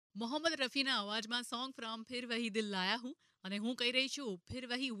મોહમ્મદ રફીના અવાજમાં song from ફિર વહી દિલ લાયા હું અને હું કહી રહી છું ફિર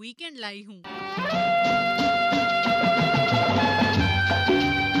વહી વીકેન્ડ લાઈ હું.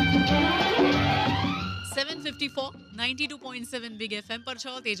 7:54 92.7 બિગ એફએમ પર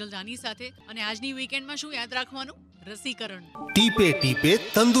છો તેજલ જાની સાથે અને આજની વીકેન્ડમાં શું યાદ રાખવાનું? રસીકરણ. ટીપે ટીપે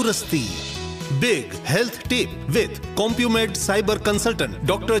તંદુરસ્તી. Big health tip with Compumed cyber consultant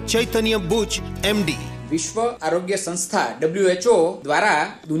doctor Chaitanya Buch MD. વિશ્વ આરોગ્ય સંસ્થા WHO દ્વારા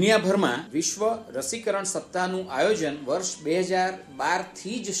દુનિયાભરમાં વિશ્વ રસીકરણ સપ્તાહનું આયોજન વર્ષ 2012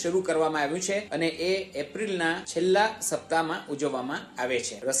 થી જ શરૂ કરવામાં આવ્યું છે અને એ એપ્રિલના છેલ્લા સપ્તાહમાં ઉજવવામાં આવે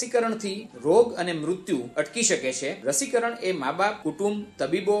છે. રસીકરણથી રોગ અને મૃત્યુ અટકી શકે છે. રસીકરણ એ મા બાપ, કુટુંબ,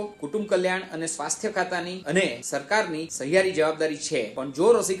 તબીબો, કુટુંબ કલ્યાણ અને સ્વાસ્થ્ય ખાતાની અને સરકારની સહિયારી જવાબદારી છે. પણ જો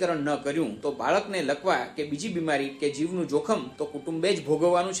રસીકરણ ન કર્યું તો બાળકને લકવા કે બીજી બીમારી કે જીવનું જોખમ તો કુટુંબે જ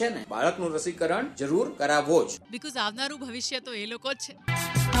ભોગવવાનું છે ને. બાળકનું રસીકરણ જરૂર કરાવવો જ. બીકોઝ આવનારું ભવિષ્ય તો એ લોકો જ છે.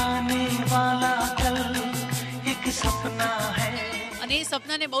 અને એ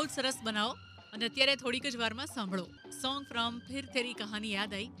સપનાને બહુ જ સરસ બનાવો અને અત્યારે થોડીક જ વારમાં સાંભળો સોંગ ફ્રોમ ફિર તેરી કહાની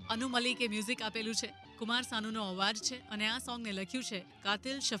યાદ આવી. અનુ મલિકે મ્યુઝિક આપેલું છે, કુમાર સાનુનો અવાજ છે અને આ સોંગને લખ્યું છે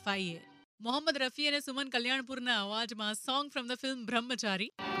કાતિલ શફાઈએ. મોહમ્મદ રફી અને સુમન કલ્યાણપુરના અવાજમાં સોંગ ફ્રોમ ધ ફિલ્મ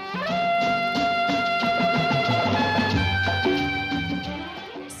બ્રહ્મચારી.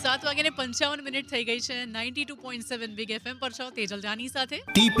 7:55 થઈ ગઈ છે. 92.7 બિગ એફએમ પર છો તેજલ જાની સાથે.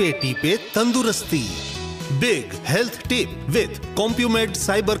 ટીપે ટીપે તંદુરસ્તી. Big health tip with Compumed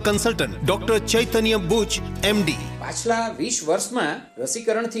cyber consultant doctor Chaitanya Buch MD. પાછલા 20 વર્ષમાં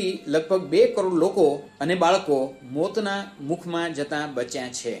રસીકરણથી લગભગ 2 કરોડ લોકો અને બાળકો મોતના મુખમાં જતા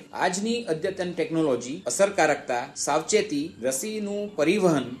બચ્યા છે. આજની અદ્યતન ટેકનોલોજી, અસરકારકતા, સાવચેતી, રસીનું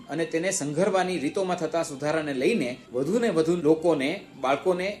પરિવહન અને તેને સંઘરવાની રીતોમાં થતા સુધારાને લઈને વધુને વધુ લોકોને,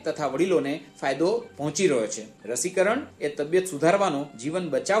 બાળકોને તથા વડીલોને ફાયદો પહોંચી રહ્યો છે. રસીકરણ એ તબિયત સુધારવાનો, જીવન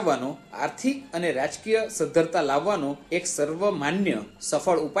બચાવવાનો, આર્થિક અને રાજકીય સદ્ધરતા લાવવાનો એક સર્વમાન્ય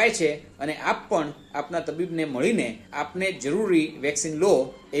સફળ ઉપાય છે અને આપ પણ આપના તબીબને મળીને આપને જરૂરી વેક્સિન લો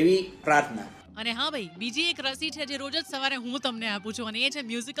એવી પ્રાર્થના. અને હા ભાઈ, બીજી એક રસી છે જે રોજ જ સવારે હું તમને આપું છું અને એ છે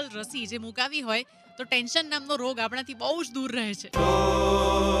મ્યુઝિકલ રસી. જે મુકાવી હોય તો ટેન્શન નામનો રોગ આપણાથી બહુ જ દૂર રહે છે.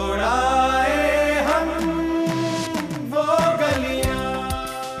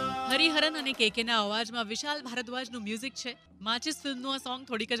 હરિહરન અને કેકેના અવાજમાં વિશાલ ભારદ્વાજનું મ્યુઝિક છે. માચિસ ફિલ્મનું આ સોંગ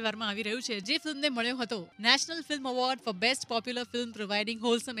થોડીક જ વારમાં આવી રહ્યું છે, જે ફિલ્મને મળ્યો હતો national film award four best popular film providing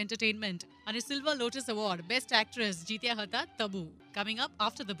wholesome entertainment અને silver lotus award best actress જીત્યા હતા Tabu. Coming up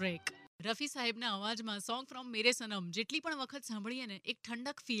after the break. રફી સાહેબના અવાજમાં સોંગ ફ્રોમ મેરે સનમ જેટલી પણ વખત સાંભળીએ ને એક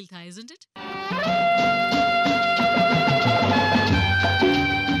ઠંડક ફીલ થાય, ઇઝન્ટ ઇટ?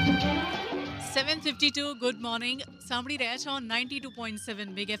 7:52 good morning. સાંભળી રહ્યા છો 92.7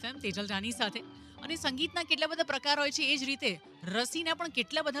 બિગ એફએમ તેજલ જાની સાથે. અને સંગીતના કેટલા બધા પ્રકાર હોય છે, એ જ રીતે રસીના પણ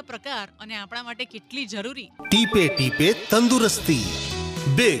કેટલા બધા પ્રકાર અને આપણા માટે કેટલી જરૂરી. ટીપે ટીપે તંદુરસ્તી.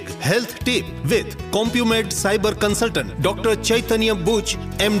 Big health tip with Compumed cyber consultant doctor Chaitanya Buch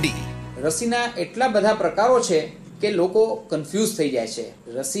MD. રસીના એટલા બધા પ્રકારો છે કે લોકો કન્ફ્યુઝ થઈ જાય છે.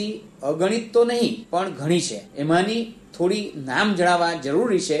 રસી અગણિત તો નહીં પણ ઘણી છે. એમાંની થોડી નામ જણાવવા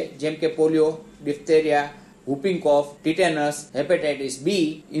જરૂરી છે, જેમ કે polio, diphtheria, whooping cough, tetanus, hepatitis B,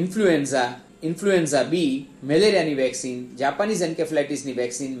 influenza B, મેલેરિયાની વેક્સિન, જાપાનીઝ એન્કેફેલાઇટિસની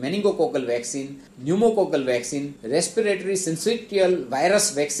vaccine, meningococcal vaccine, pneumococcal vaccine, respiratory syncytial virus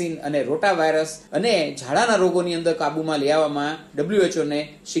vaccine અને રોટા વાયરસ અને ઝાડાના રોગોની અંદર કાબૂમાં લેવામાં WHO ને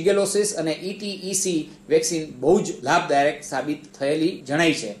શિગેલોસિસ અને ETEC વેક્સિન બહુ જ લાભદાયક સાબિત થયેલી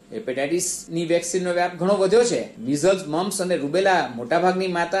જણાય છે. હેપેટાઇટિસની વેક્સિનનો વ્યાપ ઘણો વધ્યો છે. મિઝલ્સ, મમ્સ અને રૂબેલા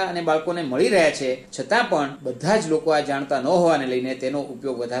મોટાભાગની માતા અને બાળકોને મળી રહ્યા છે, છતાં પણ બધા જ લોકો આ જાણતા ન હોવાને લઈને તેનો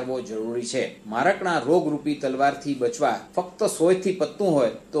ઉપયોગ વધારવો જરૂરી છે. મારકના રોગરૂપી તલવારથી બચવા ફક્ત સોયથી પત્તું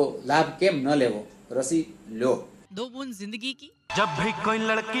હોય તો લાભ કેમ ન લેવો? રસી લો. દો બૂંદ જિંદગી કી. जब भी कोई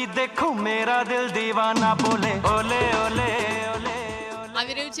लड़की देखूं मेरा दिल दीवाना बोले ओले ओले ओले.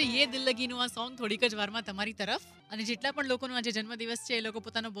 આવી રહ્યું છે યે દિલ લગીનું આ સોંગ થોડીક જ વારમાં તમારી તરફ. અને જેટલા પણ લોકોનો આજે જન્મદિવસ છે એ લોકો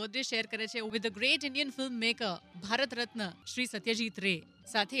પોતાનો બર્થડે શેર કરે છે with the great Indian film maker Bharat Ratna Shri Satyajit રે.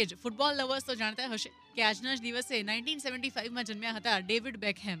 સાથે જ ફૂટબોલ લવર્સ તો જાણતા હશે કે આજના જ દિવસે 1975માં જન્મ્યા હતા ડેવિડ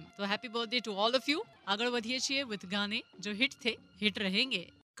બેકહેમ. તો happy birthday to all of you. આગળ વધીએ છીએ વિથ ગાને જો હિટ થે હિટ રહેંગે.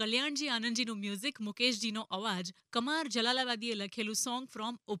 કલ્યાણજી આનંદજીનું મ્યુઝિક, મુકેશજીનો અવાજ, કમાર જલાલાબાદીએ લખેલું સોંગ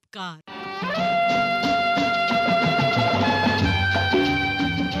ફ્રોમ ઉપકાર.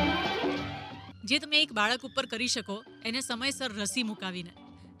 જે તમે એક બાળક ઉપર કરી શકો એને સમયસર રસી મુકાવીને.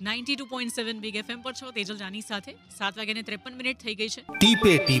 92.7 બિગ એફએમ પર છો તેજલ જાની સાથે. 7:53 થઈ ગઈ છે.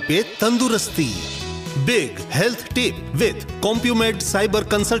 ટીપે ટીપે તંદુરસ્તી. Big health tip with Compumed cyber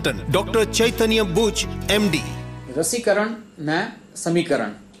consultant doctor Chaitanya Buch MD. રસીકરણના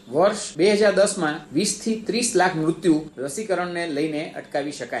સમીકરણ. વર્ષ 2010માં 20 થી 30 લાખ મૃત્યુ રસીકરણને લઈને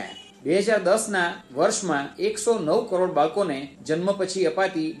અટકાવી શકાયા. 2010ના વર્ષમાં 109 કરોડ બાળકોને જન્મ પછી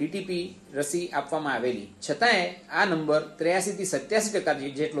અપાતી ડીટીપી રસી આપવામાં આવેલી. છતાંય આ નંબર 83 થી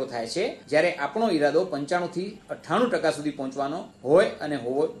 87% જેટલો થાય છે, જ્યારે આપણો ઈરાદો 95 થી 98% સુધી પહોંચવાનો હોય અને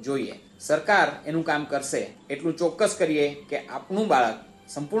હોવો જોઈએ. સરકાર એનું કામ કરશે એટલું ચોક્કસ કરીએ કે આપણું બાળક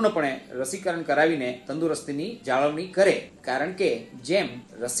સંપૂર્ણપણે રસીકરણ કરાવીને તંદુરસ્તીની જાળવણી કરે, કારણ કે જેમ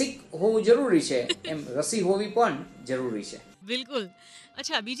રસિક હોવું જરૂરી છે એમ રસી હોવી પણ જરૂરી છે. બિલકુલ.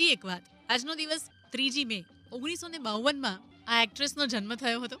 અચ્છા, બીજી એક વાત. આજનો દિવસ 3 મે 1952માં આ એક્ટ્રેસનો જન્મ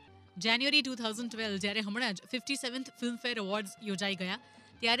થયો હતો. જાન્યુઆરી 2012 જ્યારે હમણાં જ 57th ફિલ્મફેર એવોર્ડ્સ યોજાઈ ગયા,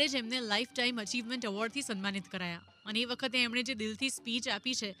 ત્યારે જ એમને લાઈફ ટાઈમ અચીવમેન્ટ એવોર્ડથી સન્માનિત કરાયા. અને એ વખતે એમણે જે દિલથી સ્પીચ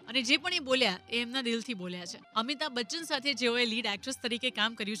આપી છે અને જે પણ એ બોલ્યા એ એમના દિલથી બોલ્યા છે. અમિતાભ બચ્ચન સાથે જેઓએ લીડ એક્ટ્રેસ તરીકે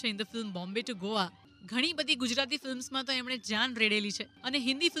કામ કર્યું છે in the film Bombay to Goa, ઘણી બધી ગુજરાતી ફિલ્મ્સમાં તો એમણે જાન રેડેલી છે અને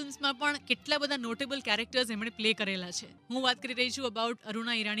હિન્દી ફિલ્મ્સમાં પણ કેટલા બધા નોટેબલ કેરેક્ટર્સ એમણે પ્લે કરેલા છે. હું વાત કરી રહી છું અબાઉટ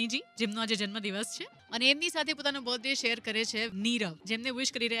અરુણા ઈરાનીજી, જેમનો આજે જન્મદિવસ છે. અને એમની સાથે પોતાનો બર્થડે શેર કરે છે નીરવ, જેમને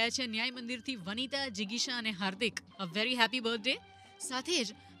વિશ કરી રહ્યા છે ન્યાય મંદિરથી વનિતા, જિગીશા અને Hardik. A very happy birthday. સાથે જ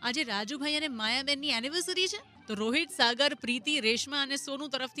આજે રાજુભાઈ અને માયાબેનની એનિવર્સરી છે, તો રોહિત, સાગર, પ્રીતિ, રેશમા અને સોનુ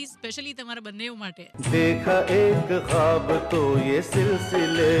તરફથી સ્પેશિયલી તમારા બંનેઓ માટે देखा एक ख्वाब तो ये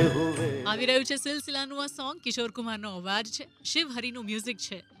सिलसिले हुए. આવી રહ્યું છે સિલસિલાનું આ સોંગ. કિશોર કુમારનો અવાજ છે, શિવ હરિનું મ્યુઝિક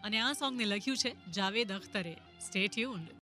છે અને આ સોંગને લખ્યું છે જાવેદ અખ્તરે. Stay tuned.